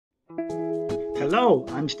Hello,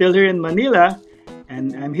 I'm still here in Manila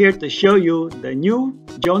and I'm here to show you the new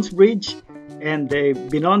Jones Bridge and the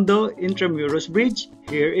Binondo Intramuros Bridge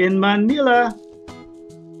here in Manila.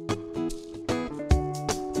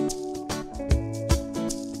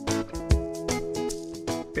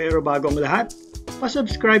 Pero bago ang lahat,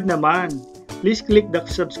 pa-subscribe naman. Please click the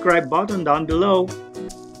subscribe button down below.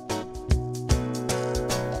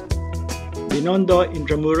 Binondo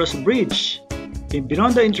Intramuros Bridge. The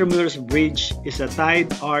Binondo Intramuros Bridge is a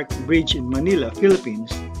tide arc bridge in Manila,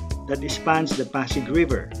 Philippines that spans the Pasig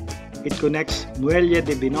River. It connects Muelle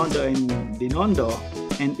de Binondo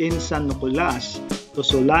and in San Nicolas to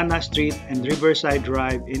Solana Street and Riverside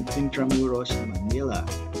Drive in Intramuros, Manila.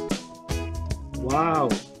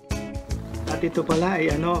 Wow! At ito pala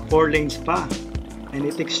ay 4 lanes pa, and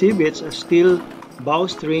it exhibits a steel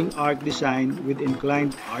bowstring arc design with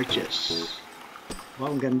inclined arches.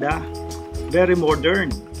 Wow, ang ganda! Very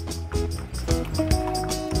modern.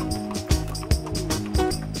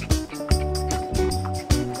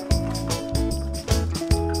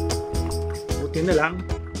 Buti na lang,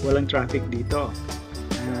 walang traffic dito.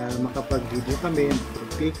 Makapag-video kami,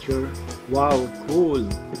 makapag-picture. Wow, cool!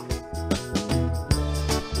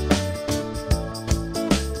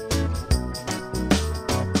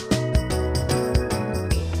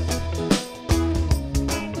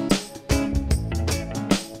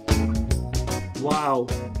 Wow!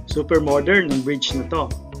 Super modern ang bridge na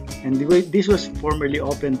to. And this was formerly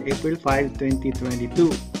opened April 5,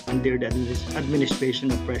 2022 under the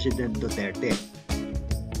administration of President Duterte.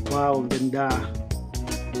 Wow! Ganda!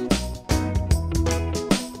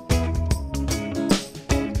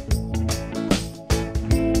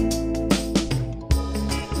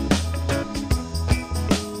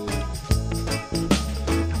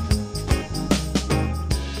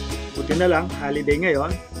 Buti na lang, holiday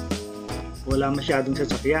ngayon. Wala masyadong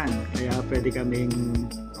sasakyan, kaya pwede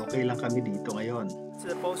okay lang kami dito ngayon.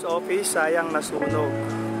 Sa post office, sayang nasunog.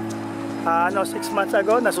 6 months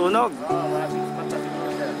ago, nasunog.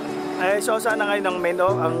 So sana ngayon ang menu,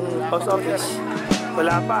 ang post office?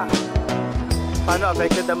 Wala pa. Paano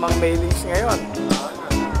affected ang mga mailings ngayon?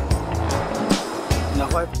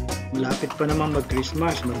 Naku, malapit pa naman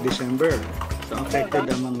mag-Christmas, mag-December. So affected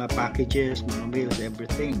ang mga packages, mga mails,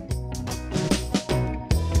 everything.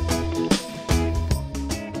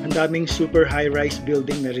 Ang daming super high-rise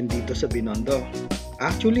building na rin dito sa Binondo.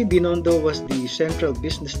 Actually, Binondo was the central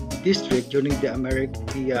business district during the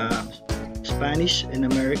Spanish and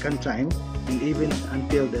American time and even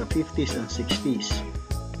until the 50s and 60s.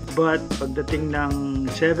 But pagdating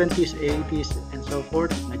ng 70s, 80s and so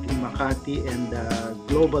forth, naging Makati and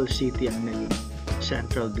global city ang naging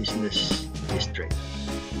central business district.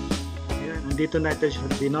 Ayan, nandito natin sa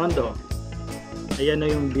Binondo. Ayan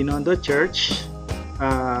na yung Binondo Church.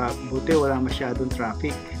 Buti wala masyadong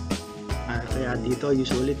traffic. Kaya dito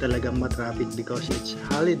usually talagang matraffic because it's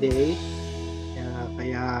holiday.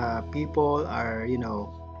 Kaya people are,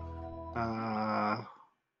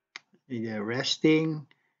 resting,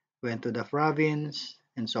 went to the province,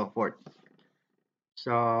 and so forth.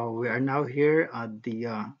 So we are now here at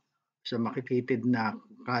sa makikitid na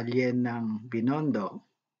kalye ng Binondo,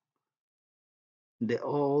 the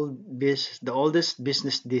oldest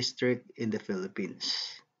business district in the Philippines.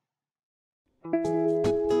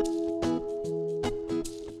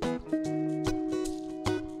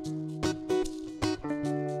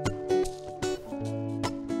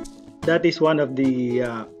 That is one of the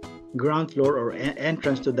ground floor or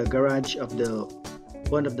entrance to the garage of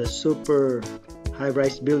one of the super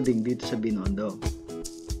high-rise building dito sa Binondo.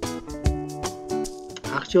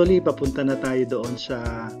 Actually, papunta na tayo doon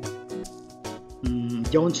sa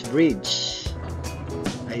Jones Bridge.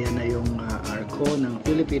 Ayan na yung arko ng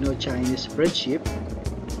Filipino-Chinese friendship.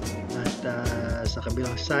 At sa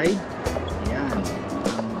kabilang side, ayan,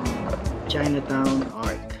 Chinatown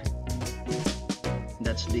Arc.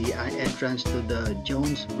 That's the entrance to the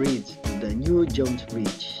Jones Bridge, the new Jones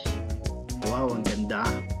Bridge. Wow, ang ganda.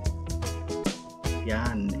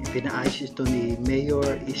 Yan, pinaayos ito ni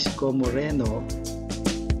Mayor Isko Moreno.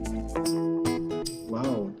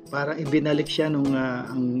 Wow, parang ibinalik siya nung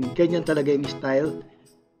ang ganyan talaga yung style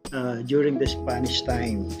during the Spanish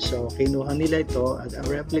time. So kinuha nila ito at a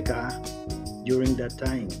replica during that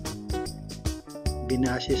time.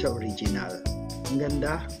 Binase sa original. Ang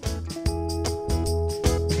ganda.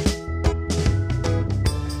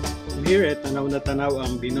 Here, tanaw na tanaw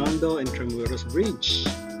ang Binondo Intramuros Bridge.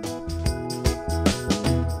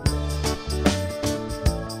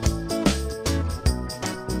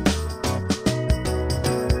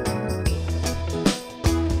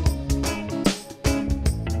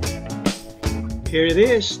 Here it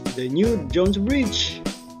is, the new Jones Bridge.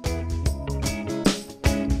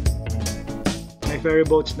 May ferry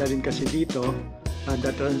boats na rin kasi dito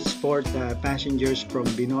that transport passengers from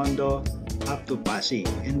Binondo up to Pasig,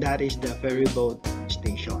 and that is the ferry boat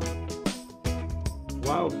station.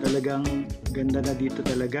 Wow, talagang ganda na dito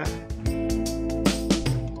talaga.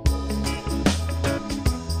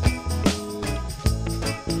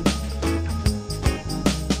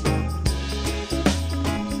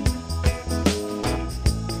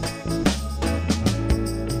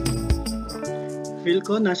 Feel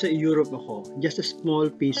ko nasa Europe ako, just a small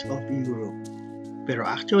piece of Europe. Pero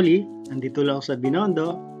actually, nandito lang ako sa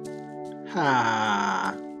Binondo.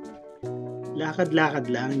 Lakad-lakad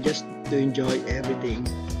lang just to enjoy everything.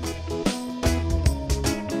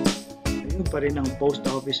 Ayun pa rin ang post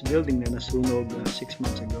office building na nasunog 6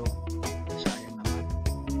 months ago. Sayang naman.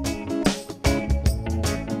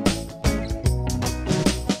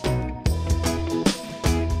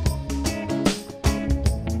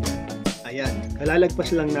 Ayan,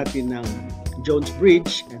 kalalagpas lang natin ng Jones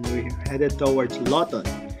Bridge and we're headed towards Lawton.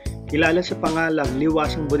 Kilala sa pangalang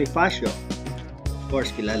Liwasang Bonifacio. Of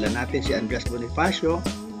course, kilala natin si Andres Bonifacio.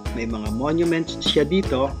 May mga monuments siya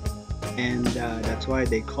dito and that's why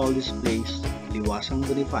they call this place Liwasang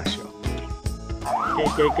Bonifacio.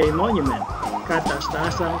 KKK Monument,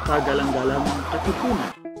 kataas-taasang kagalang-galang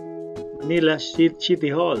katipunan. Manila City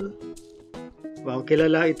Hall. Wow,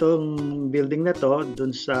 kilala itong building na to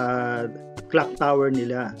dun sa clock tower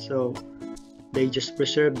nila. So, they just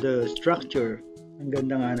preserve the structure. Ang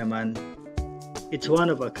ganda nga naman. It's one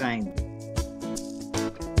of a kind.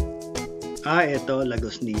 Ito,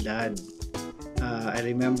 Lagos Nilad. I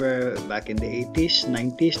remember back in the 80s,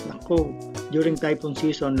 90s, nako, during typhoon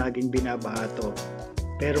season, laging binabaha to.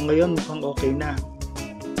 Pero ngayon, mukhang okay na.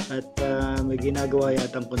 At may ginagawa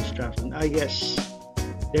yatang construction. Yes,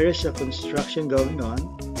 there is a construction going on.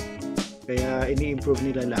 Kaya ini-improve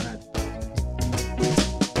nila lahat.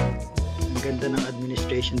 Ganda ng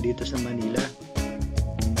administration dito sa Manila.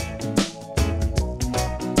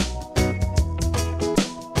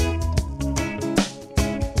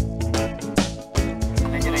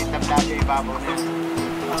 Nandiyan na yung tablado yung ibabaw na yun.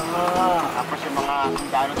 Tapos yung mga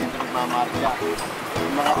sundalo dito nagmamarcha.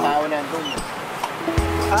 Yung mga tao nandun.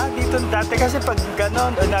 Dito dati kasi pag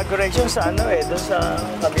ganon, inauguration sa doon sa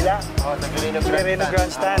kabila. Sa Girino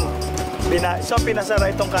Grandstand. So pinasara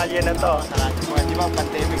itong kalye na to. Di ba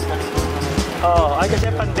pandemic na rin?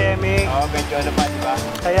 Kasi pandemic. Medyo pa, di ba?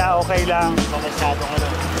 Kaya okay lang. Masyadong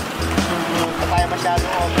Hindi tayo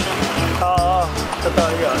masyadong open.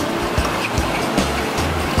 Totoo yun.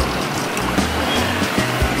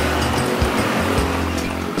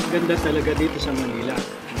 Ganda talaga dito sa Manila.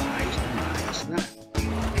 Maayos na.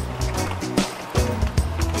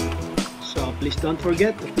 So please don't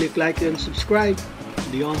forget to click like and subscribe.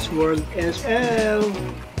 Leon's World SL.